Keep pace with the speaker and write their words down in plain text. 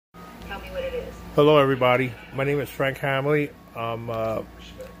Hello, everybody. My name is Frank Hamley. I'm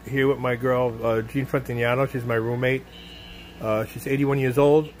here with my girl, Jean Frantiniano. She's my roommate. She's 81 years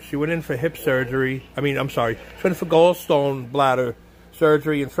old. She went in for hip surgery. She went in for gallstone bladder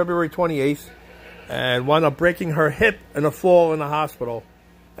surgery on February 28th and wound up breaking her hip in a fall in the hospital.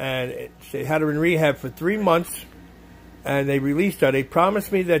 And she had her in rehab for 3 months, and they released her. They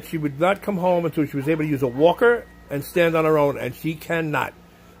promised me that she would not come home until she was able to use a walker and stand on her own, and she cannot.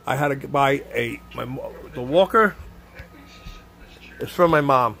 I had to buy the walker. It's from my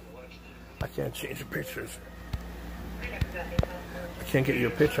mom. I can't change the pictures. I can't get you a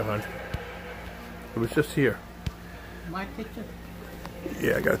picture, hon. It was just here. My picture?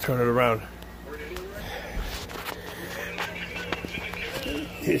 Yeah, I gotta turn it around.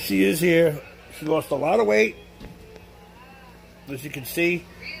 Here she is here. She lost a lot of weight. As you can see,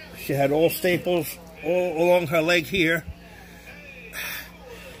 she had all staples all along her leg here.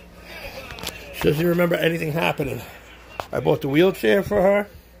 She doesn't remember anything happening. I bought the wheelchair for her.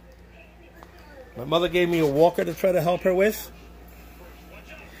 My mother gave me a walker to try to help her with.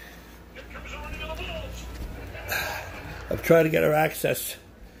 I've tried to get her access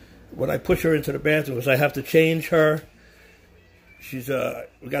when I push her into the bathroom because I have to change her. We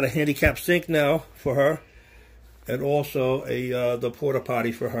got a handicap sink now for her, and also the porta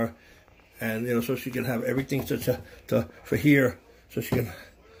potty for her, and so she can have everything for here, so she can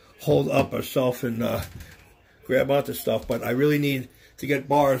hold up herself and grab onto stuff. But I really need to get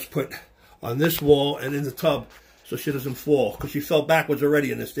bars put on this wall and in the tub so she doesn't fall, because she fell backwards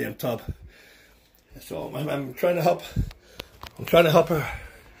already in this damn tub. So I'm trying to help. I'm trying to help her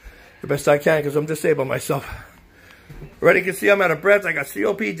the best I can because I'm disabled myself. Already you can see I'm out of breath. I got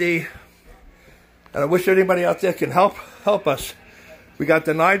COPD, and I wish anybody out there can help us. We got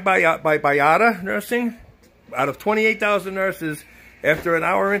denied by Bayada Nursing. Out of 28,000 nurses, after an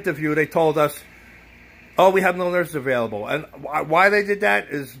hour interview, they told us, "Oh, we have no nurses available." And why they did that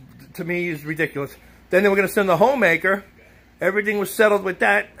is, to me, is ridiculous. Then they were going to send the homemaker. Everything was settled with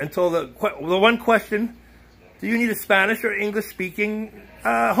that until the one question: do you need a Spanish or English-speaking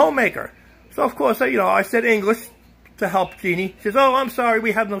homemaker? So of course, I said English to help Jeannie. She says, "Oh, I'm sorry,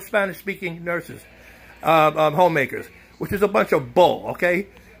 we have no Spanish-speaking nurses, homemakers," which is a bunch of bull. Okay,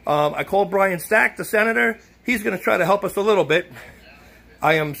 I called Brian Stack, the senator. He's going to try to help us a little bit.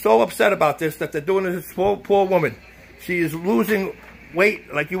 I am so upset about this that they're doing this poor woman. She is losing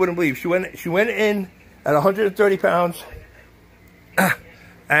weight like you wouldn't believe. She went in at 130 pounds,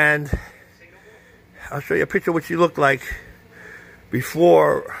 and I'll show you a picture of what she looked like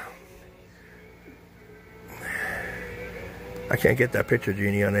before. I can't get that picture,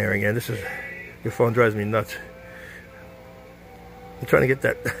 Jeannie, on there again. Your phone drives me nuts. I'm trying to get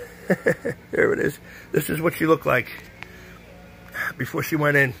that. There it is. This is what she looked like before she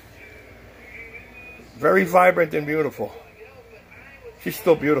went in. Very vibrant and beautiful. She's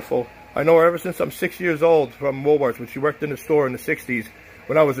still beautiful. I know her ever since I'm 6 years old, from Woolworths, when she worked in the store in the 60s.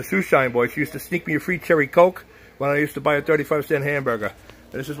 When I was a shoe shine boy, she used to sneak me a free cherry Coke when I used to buy a 35-cent hamburger.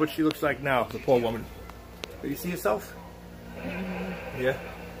 And this is what she looks like now, the poor woman. Do you see yourself? Yeah.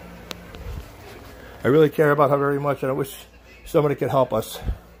 I really care about her very much, and I wish somebody could help us.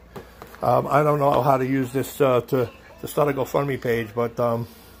 I don't know how to use this to start a GoFundMe page, but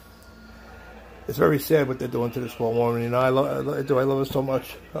it's very sad what they're doing to this poor woman. I love her so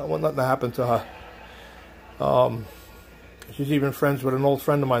much. I want nothing to happen to her. She's even friends with an old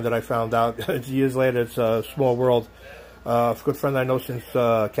friend of mine that I found out years later. It's a small world. A good friend I know since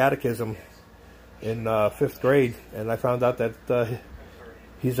catechism in 5th grade, and I found out that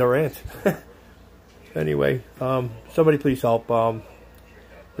he's our aunt. Anyway, somebody please help.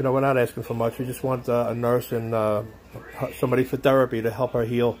 We're not asking for much. We just want a nurse and somebody for therapy to help her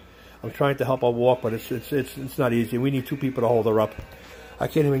heal. I'm trying to help her walk, but it's not easy. We need 2 people to hold her up. I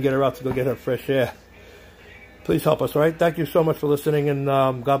can't even get her out to go get her fresh air. Please help us, all right? Thank you so much for listening, and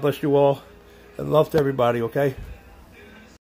God bless you all, and love to everybody, okay?